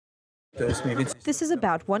This is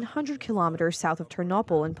about 100 kilometers south of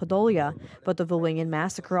Ternopil in Podolia, but the Volhynian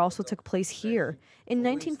massacre also took place here. In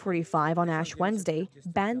 1945, on Ash Wednesday,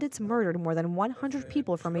 bandits murdered more than 100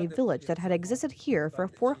 people from a village that had existed here for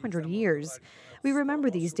 400 years. We remember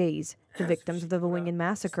these days, the victims of the Volhynian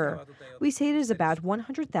massacre. We say it is about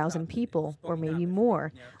 100,000 people, or maybe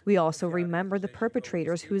more. We also remember the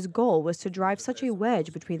perpetrators whose goal was to drive such a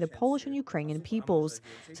wedge between the Polish and Ukrainian peoples,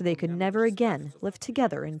 so they could never again live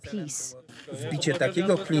together in peace. Wbicie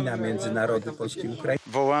takiego klina między narody polskie i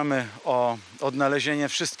ukraińskie. Wołamy o odnalezienie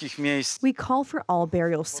wszystkich miejsc. We call for all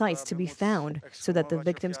burial sites to be found so that the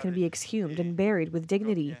victims can be exhumed and buried with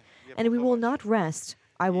dignity. And we will not rest.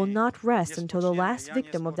 I will not rest until the last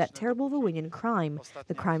victim of that terrible Volhynian crime,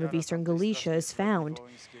 the crime of Eastern Galicia, is found.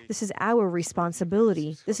 This is our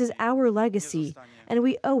responsibility. This is our legacy. And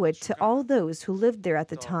we owe it to all those who lived there at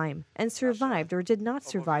the time and survived or did not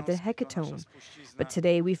survive the hecatomb. But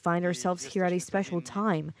today we find ourselves here at a special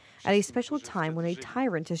time when a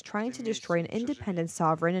tyrant is trying to destroy an independent,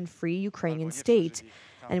 sovereign, and free Ukrainian state.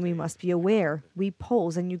 And we must be aware, we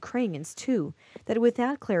Poles and Ukrainians too, that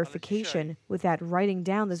without clarification, without writing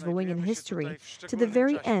down this Volhynian history, to the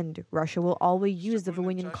very end, Russia will always use the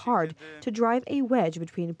Volhynian card to drive a wedge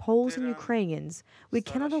between Poles and Ukrainians. We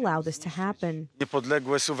cannot allow this to happen.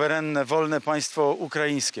 Niepodległe, suwerenne, wolne państwo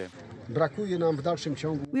ukraińskie.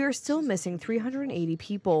 We are still missing 380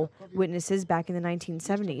 people. Witnesses back in the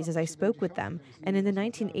 1970s, as I spoke with them, and in the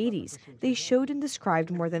 1980s, they showed and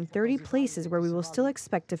described more than 30 places where we will still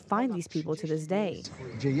expect to find these people to this day.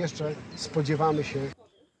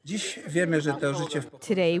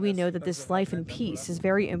 Today, we know that this life in peace is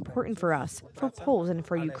very important for us, for Poles and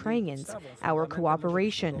for Ukrainians, our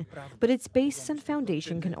cooperation. But its basis and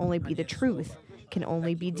foundation can only be the truth, can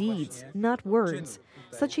only be deeds, not words.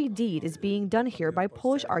 Such a deed is being done here by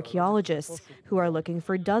Polish archaeologists who are looking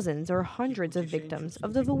for dozens or hundreds of victims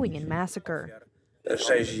of the Volhynian massacre.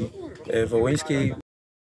 Rzezi wołyńskiej